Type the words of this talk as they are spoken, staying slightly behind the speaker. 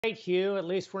Great, Hugh. At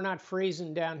least we're not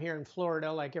freezing down here in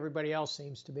Florida like everybody else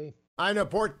seems to be. I know,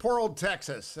 poor old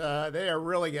Texas. They are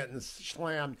really getting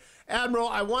slammed. Admiral,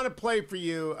 I want to play for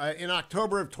you. In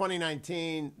October of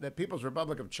 2019, the People's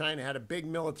Republic of China had a big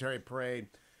military parade,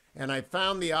 and I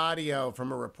found the audio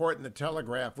from a report in the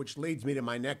Telegraph, which leads me to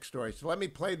my next story. So let me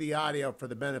play the audio for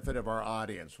the benefit of our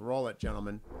audience. Roll it,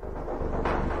 gentlemen.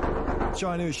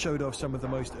 China has showed off some of the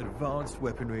most advanced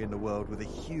weaponry in the world with a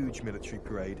huge military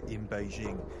parade in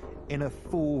Beijing. In a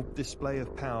full display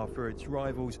of power for its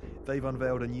rivals, they've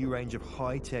unveiled a new range of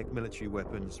high-tech military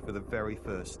weapons for the very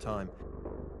first time.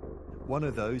 One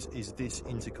of those is this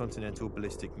intercontinental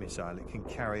ballistic missile. It can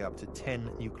carry up to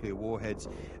 10 nuclear warheads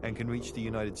and can reach the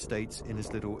United States in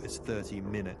as little as 30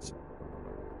 minutes.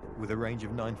 With a range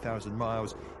of 9,000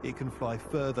 miles, it can fly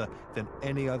further than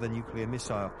any other nuclear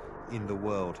missile in the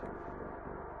world.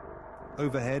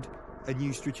 Overhead, a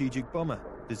new strategic bomber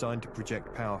designed to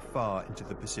project power far into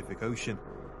the Pacific Ocean,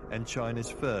 and China's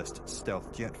first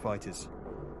stealth jet fighters.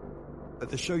 But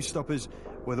the showstoppers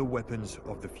were the weapons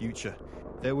of the future.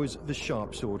 There was the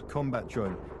Sharp Sword combat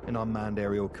drone, an unmanned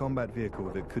aerial combat vehicle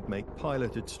that could make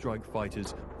piloted strike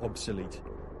fighters obsolete.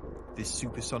 This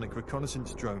supersonic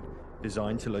reconnaissance drone,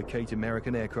 designed to locate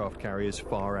American aircraft carriers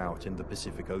far out in the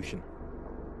Pacific Ocean.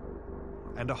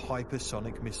 And a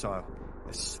hypersonic missile,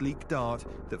 a sleek dart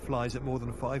that flies at more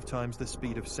than 5 times the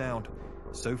speed of sound,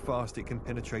 so fast it can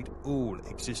penetrate all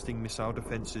existing missile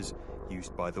defenses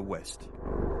used by the West.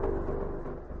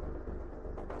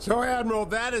 So, Admiral,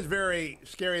 that is very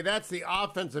scary. That's the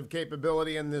offensive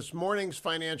capability, and this morning's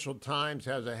Financial Times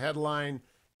has a headline,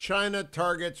 China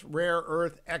targets rare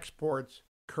earth exports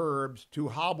curbs to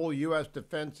hobble U.S.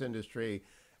 defense industry.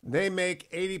 They make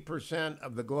 80%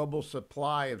 of the global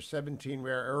supply of 17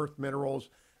 rare earth minerals.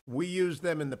 We use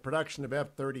them in the production of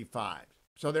F-35s.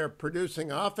 So they're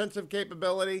producing offensive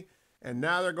capability, and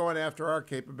now they're going after our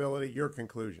capability. Your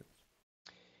conclusions?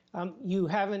 You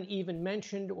haven't even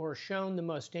mentioned or shown the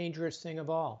most dangerous thing of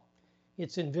all.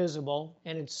 It's invisible,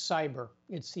 and it's cyber.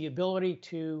 It's the ability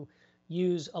to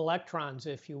use electrons,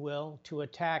 if you will, to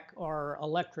attack our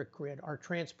electric grid, our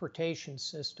transportation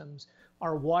systems,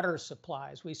 our water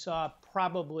supplies. We saw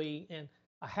probably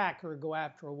a hacker go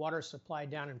after a water supply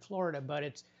down in Florida, but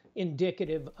it's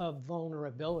indicative of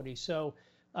vulnerability. So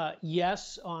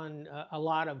yes, on a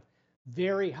lot of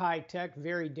very high-tech,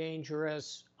 very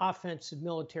dangerous offensive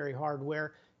military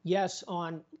hardware. Yes,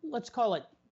 on, let's call it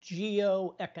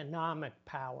geoeconomic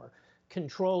power,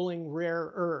 controlling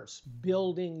rare earths,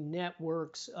 building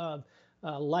networks of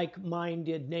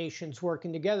like-minded nations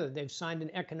working together. They've signed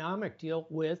an economic deal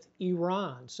with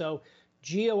Iran. So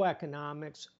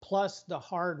geoeconomics plus the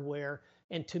hardware.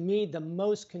 And to me, the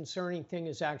most concerning thing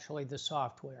is actually the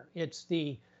software. It's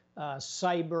the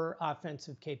cyber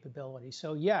offensive capability.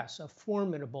 So yes, a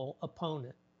formidable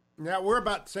opponent. Now, we're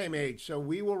about the same age, so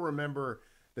we will remember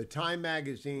the Time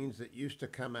magazines that used to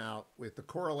come out with the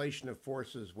correlation of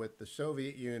forces with the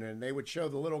Soviet Union. They would show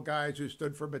the little guys who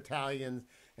stood for battalions,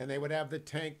 and they would have the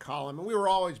tank column. And we were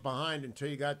always behind until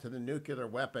you got to the nuclear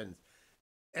weapons.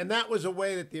 And that was a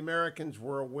way that the Americans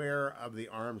were aware of the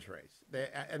arms race.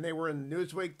 They were in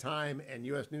Newsweek, Time, and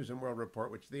U.S. News and World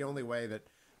Report, which is the only way that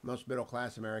most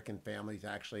middle-class American families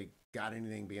actually got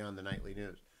anything beyond the nightly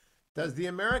news. Does the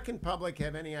American public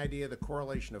have any idea the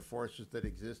correlation of forces that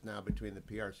exist now between the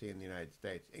PRC and the United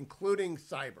States, including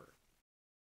cyber?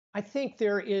 I think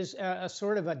there is a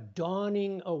sort of a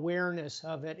dawning awareness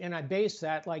of it. And I base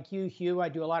that, like you, Hugh, I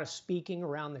do a lot of speaking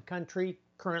around the country,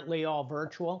 currently all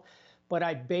virtual. But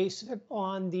I base it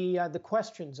on the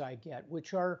questions I get,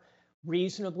 which are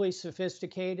reasonably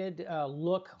sophisticated,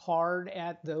 look hard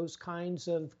at those kinds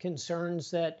of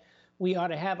concerns that we ought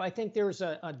to have. I think there's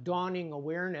a dawning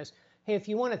awareness. Hey, if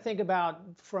you want to think about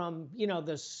from, the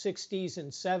 60s and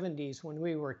 70s when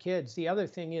we were kids, the other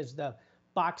thing is the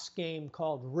box game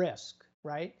called Risk,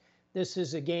 right? This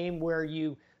is a game where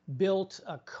you built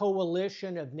a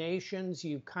coalition of nations.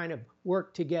 You kind of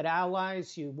work to get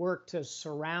allies. You work to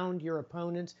surround your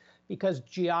opponents because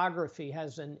geography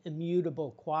has an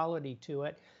immutable quality to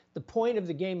it. The point of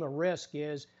the game of Risk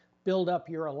is build up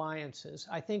your alliances.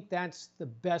 I think that's the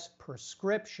best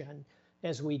prescription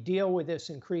as we deal with this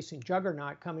increasing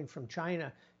juggernaut coming from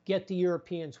China. Get the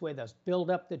Europeans with us. Build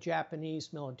up the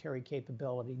Japanese military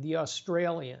capability, the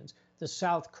Australians, the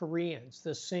South Koreans, the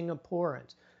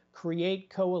Singaporeans. Create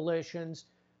coalitions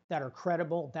that are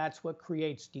credible. That's what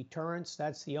creates deterrence.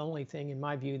 That's the only thing, in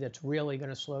my view, that's really going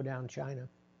to slow down China.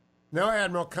 Now,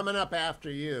 Admiral, coming up after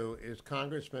you is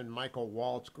Congressman Michael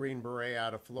Waltz, Green Beret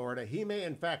out of Florida. He may,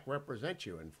 in fact, represent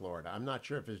you in Florida. I'm not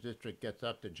sure if his district gets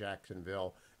up to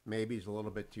Jacksonville. Maybe he's a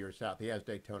little bit to your south. He has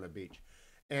Daytona Beach.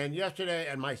 And yesterday,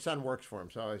 and my son works for him,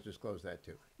 so I always disclose that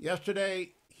too.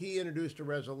 Yesterday, he introduced a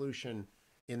resolution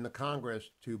in the Congress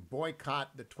to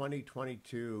boycott the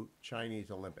 2022 Chinese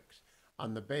Olympics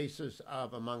on the basis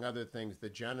of, among other things, the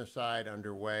genocide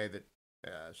underway that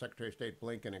Secretary of State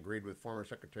Blinken agreed with former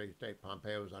Secretary of State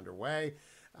Pompeo is underway,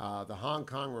 the Hong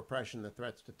Kong repression, the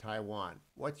threats to Taiwan.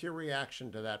 What's your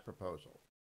reaction to that proposal?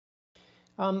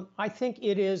 I think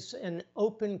it is an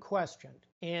open question.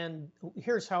 And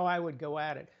here's how I would go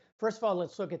at it. First of all,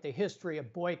 let's look at the history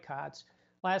of boycotts.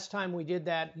 Last time we did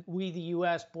that, we, the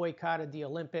U.S., boycotted the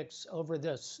Olympics over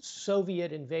the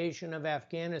Soviet invasion of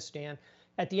Afghanistan.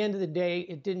 At the end of the day,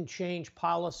 it didn't change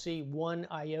policy one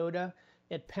iota.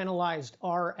 It penalized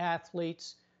our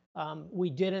athletes. We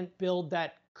didn't build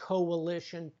that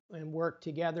coalition and work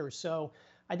together. So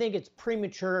I think it's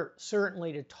premature,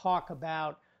 certainly, to talk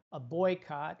about a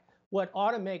boycott. What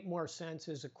ought to make more sense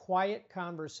is a quiet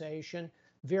conversation,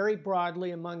 very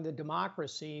broadly among the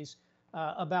democracies,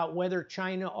 about whether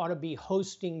China ought to be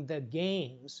hosting the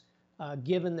games,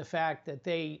 given the fact that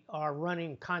they are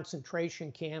running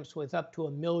concentration camps with up to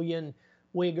 1 million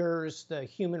Uyghurs, the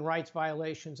human rights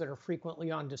violations that are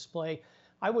frequently on display.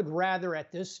 I would rather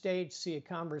at this stage see a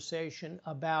conversation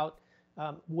about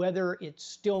whether it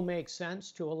still makes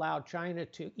sense to allow China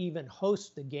to even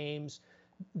host the games.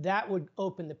 That would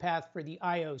open the path for the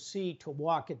IOC to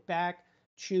walk it back,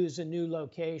 choose a new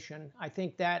location. I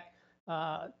think that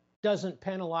doesn't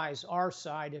penalize our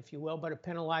side, if you will, but it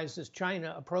penalizes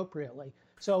China appropriately.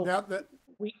 So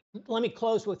let me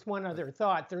close with one other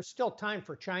thought. There's still time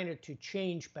for China to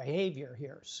change behavior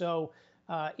here. So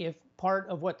if part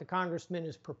of what the congressman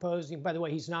is proposing, by the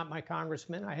way, he's not my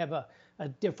congressman. I have a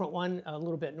different one a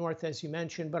little bit north, as you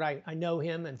mentioned, but I know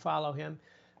him and follow him.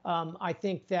 I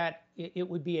think that it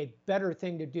would be a better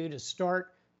thing to do to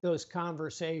start those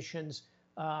conversations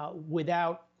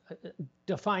without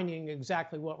defining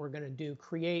exactly what we're going to do,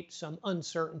 create some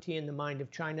uncertainty in the mind of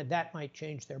China. That might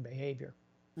change their behavior.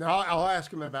 No, I'll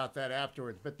ask him about that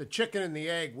afterwards. But the chicken and the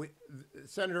egg,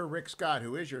 Senator Rick Scott,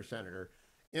 who is your senator,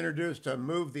 introduced to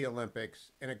move the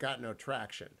Olympics, and it got no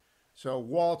traction. So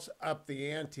waltz up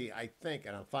the ante, I think,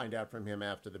 and I'll find out from him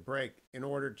after the break, in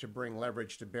order to bring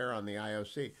leverage to bear on the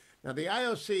IOC. Now, the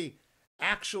IOC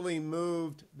actually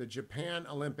moved the Japan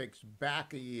Olympics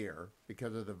back a year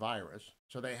because of the virus.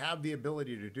 So they have the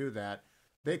ability to do that.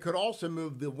 They could also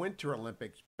move the Winter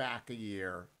Olympics back a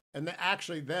year and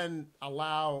actually then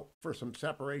allow for some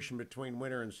separation between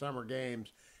winter and summer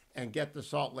games and get to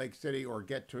Salt Lake City or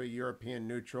get to a European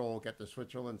neutral, get to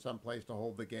Switzerland someplace to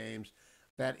hold the games.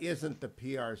 That isn't the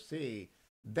PRC.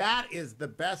 That is the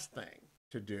best thing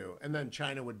to do. And then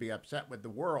China would be upset with the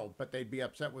world, but they'd be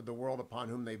upset with the world upon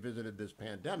whom they visited this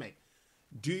pandemic.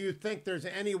 Do you think there's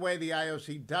any way the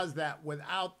IOC does that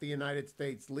without the United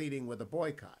States leading with a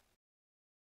boycott?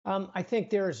 I think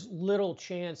there's little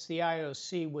chance the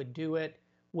IOC would do it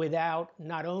without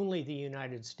not only the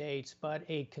United States, but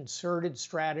a concerted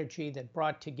strategy that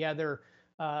brought together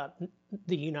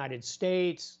the United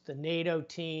States, the NATO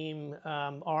team,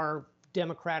 our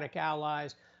democratic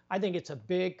allies. I think it's a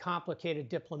big, complicated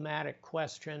diplomatic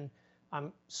question.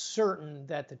 I'm certain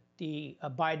that the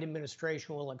Biden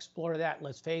administration will explore that.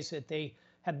 Let's face it, they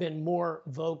have been more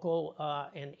vocal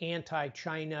and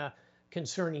anti-China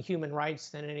concerning human rights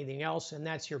than anything else, and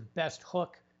that's your best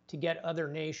hook to get other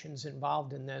nations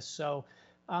involved in this. So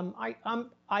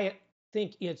I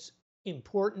think it's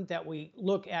important that we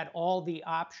look at all the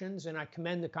options, and I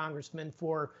commend the congressman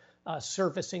for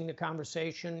surfacing the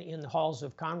conversation in the halls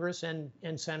of Congress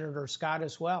and Senator Scott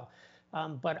as well.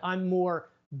 But I'm more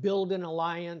build an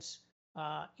alliance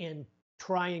and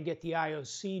try and get the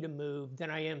IOC to move than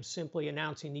I am simply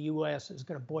announcing the U.S. is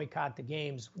going to boycott the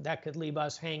games. That could leave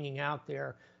us hanging out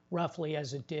there roughly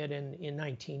as it did in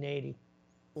 1980.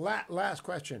 Last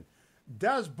question.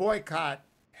 Does boycott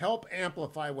help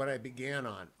amplify what I began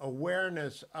on,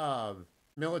 awareness of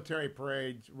military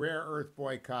parades, rare earth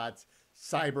boycotts,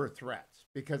 cyber threats?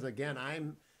 Because again,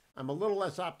 I'm a little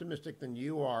less optimistic than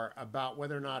you are about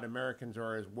whether or not Americans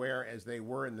are as aware as they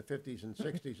were in the 50s and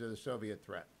 60s of the Soviet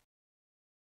threat.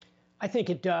 I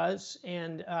think it does.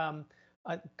 And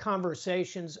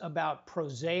conversations about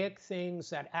prosaic things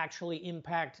that actually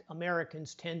impact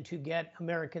Americans tend to get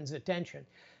Americans' attention.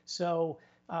 So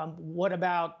what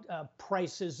about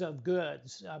prices of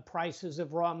goods, prices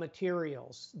of raw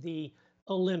materials, the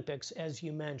Olympics, as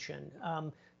you mentioned,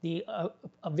 the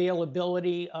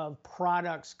availability of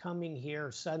products coming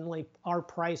here, suddenly our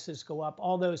prices go up.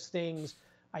 All those things,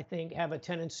 I think, have a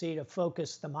tendency to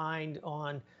focus the mind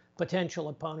on potential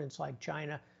opponents like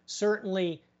China.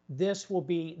 Certainly, this will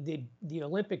be, the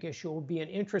Olympic issue will be an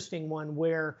interesting one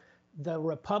where the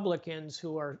Republicans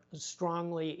who are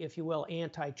strongly, if you will,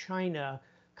 anti-China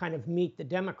kind of meet the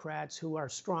Democrats who are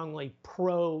strongly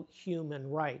pro-human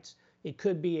rights. It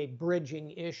could be a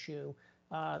bridging issue.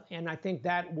 And I think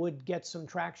that would get some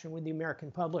traction with the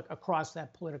American public across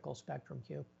that political spectrum,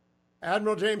 Hugh.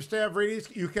 Admiral James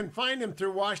Stavridis, you can find him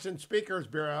through Washington Speakers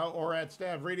Bureau or at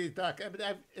Stavridis.com.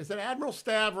 Is it Admiral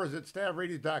Stav or is it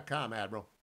Stavridis.com, Admiral?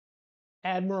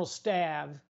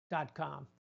 AdmiralStav.com.